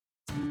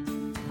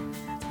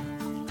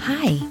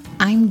Hi,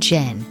 I'm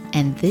Jen,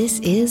 and this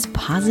is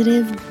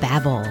Positive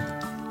Babble.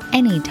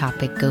 Any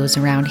topic goes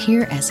around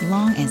here as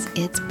long as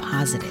it's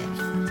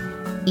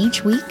positive.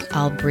 Each week,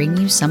 I'll bring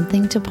you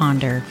something to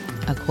ponder,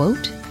 a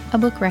quote, a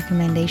book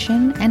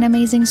recommendation, an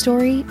amazing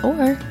story,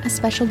 or a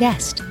special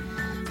guest.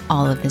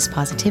 All of this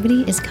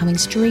positivity is coming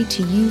straight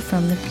to you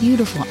from the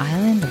beautiful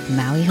island of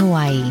Maui,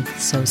 Hawaii.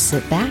 So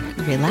sit back,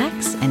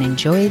 relax, and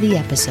enjoy the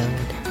episode.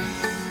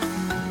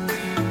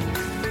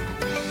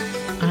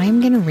 I'm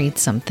going to read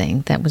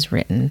something that was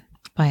written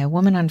by a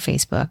woman on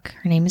Facebook.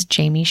 Her name is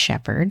Jamie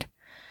Shepherd,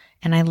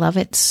 and I love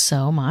it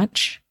so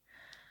much.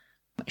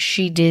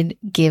 She did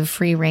give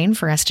free reign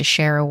for us to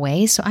share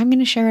away, so I'm going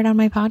to share it on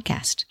my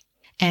podcast.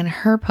 And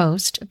her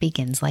post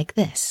begins like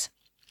this.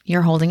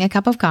 You're holding a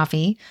cup of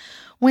coffee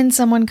when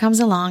someone comes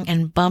along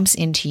and bumps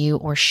into you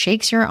or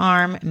shakes your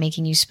arm,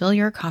 making you spill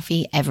your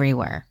coffee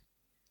everywhere.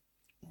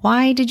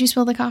 Why did you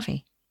spill the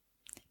coffee?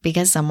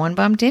 Because someone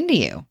bumped into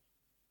you.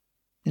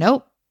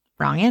 Nope.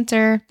 Wrong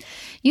answer.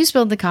 You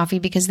spilled the coffee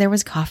because there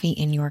was coffee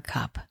in your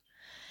cup.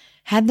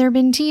 Had there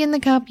been tea in the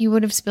cup, you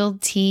would have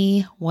spilled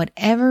tea.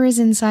 Whatever is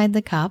inside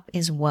the cup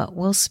is what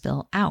will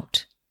spill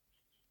out.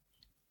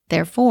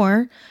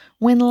 Therefore,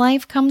 when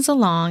life comes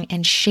along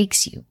and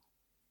shakes you,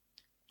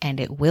 and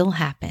it will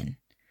happen,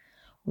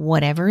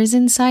 whatever is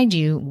inside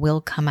you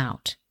will come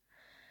out.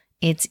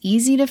 It's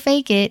easy to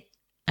fake it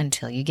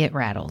until you get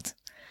rattled.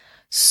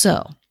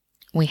 So,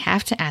 we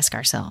have to ask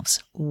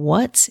ourselves,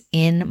 what's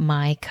in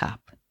my cup?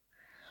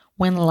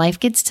 When life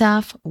gets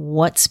tough,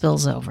 what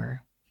spills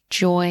over?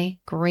 Joy,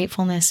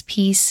 gratefulness,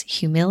 peace,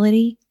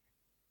 humility?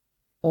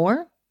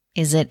 Or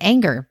is it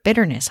anger,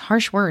 bitterness,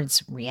 harsh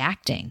words,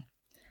 reacting?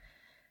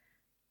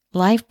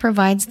 Life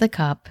provides the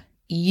cup.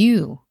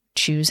 You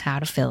choose how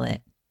to fill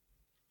it.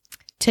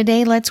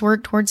 Today, let's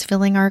work towards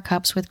filling our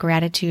cups with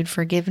gratitude,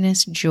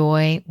 forgiveness,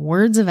 joy,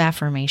 words of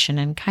affirmation,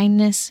 and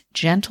kindness,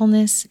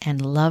 gentleness,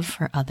 and love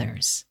for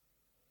others.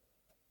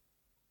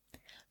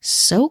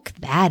 Soak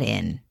that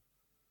in.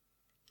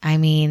 I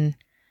mean,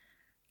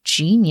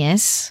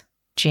 genius,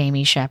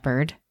 Jamie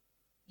Shepherd.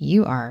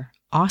 You are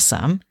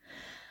awesome.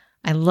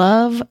 I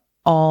love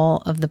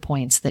all of the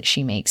points that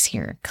she makes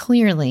here.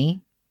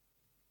 Clearly,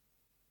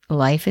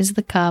 life is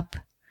the cup,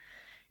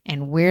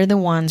 and we're the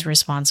ones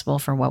responsible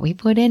for what we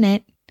put in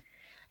it.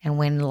 And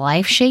when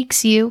life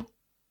shakes you,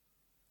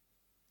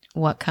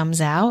 what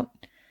comes out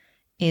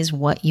is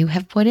what you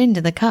have put into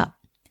the cup.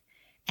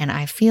 And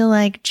I feel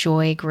like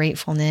joy,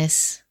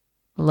 gratefulness,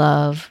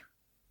 love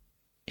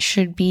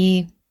should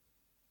be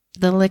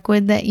the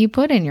liquid that you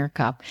put in your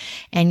cup,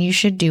 and you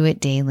should do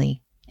it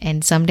daily.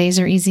 And some days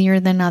are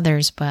easier than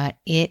others, but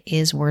it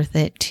is worth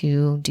it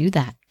to do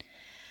that.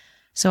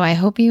 So I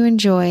hope you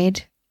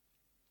enjoyed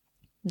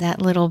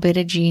that little bit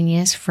of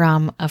genius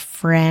from a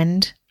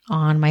friend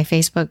on my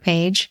Facebook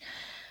page,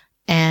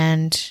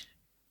 and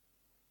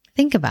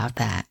think about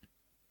that.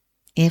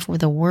 If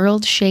the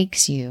world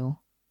shakes you,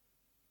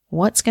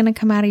 what's going to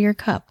come out of your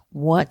cup?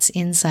 What's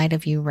inside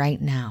of you right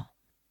now?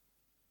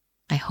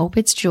 I hope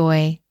it's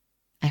joy.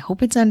 I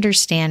hope it's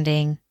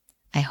understanding.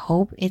 I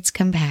hope it's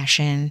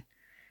compassion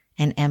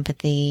and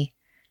empathy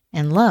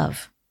and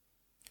love.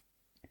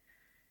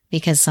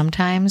 Because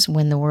sometimes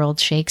when the world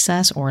shakes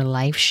us or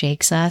life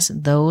shakes us,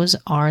 those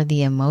are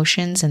the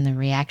emotions and the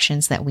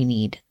reactions that we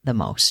need the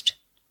most.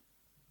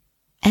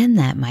 And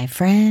that, my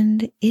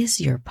friend,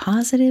 is your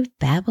positive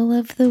babble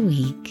of the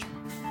week.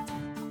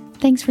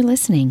 Thanks for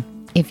listening.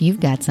 If you've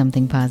got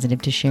something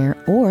positive to share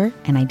or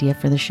an idea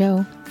for the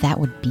show, that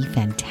would be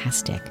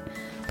fantastic.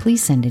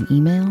 Please send an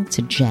email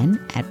to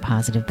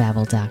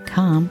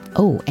jen@positivebabble.com.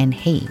 Oh, and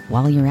hey,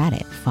 while you're at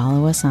it,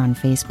 follow us on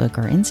Facebook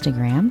or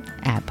Instagram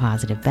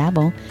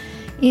 @positivebabble.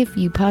 If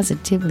you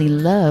positively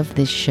love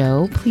this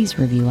show, please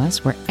review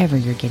us wherever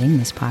you're getting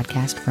this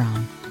podcast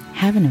from.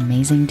 Have an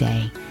amazing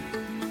day.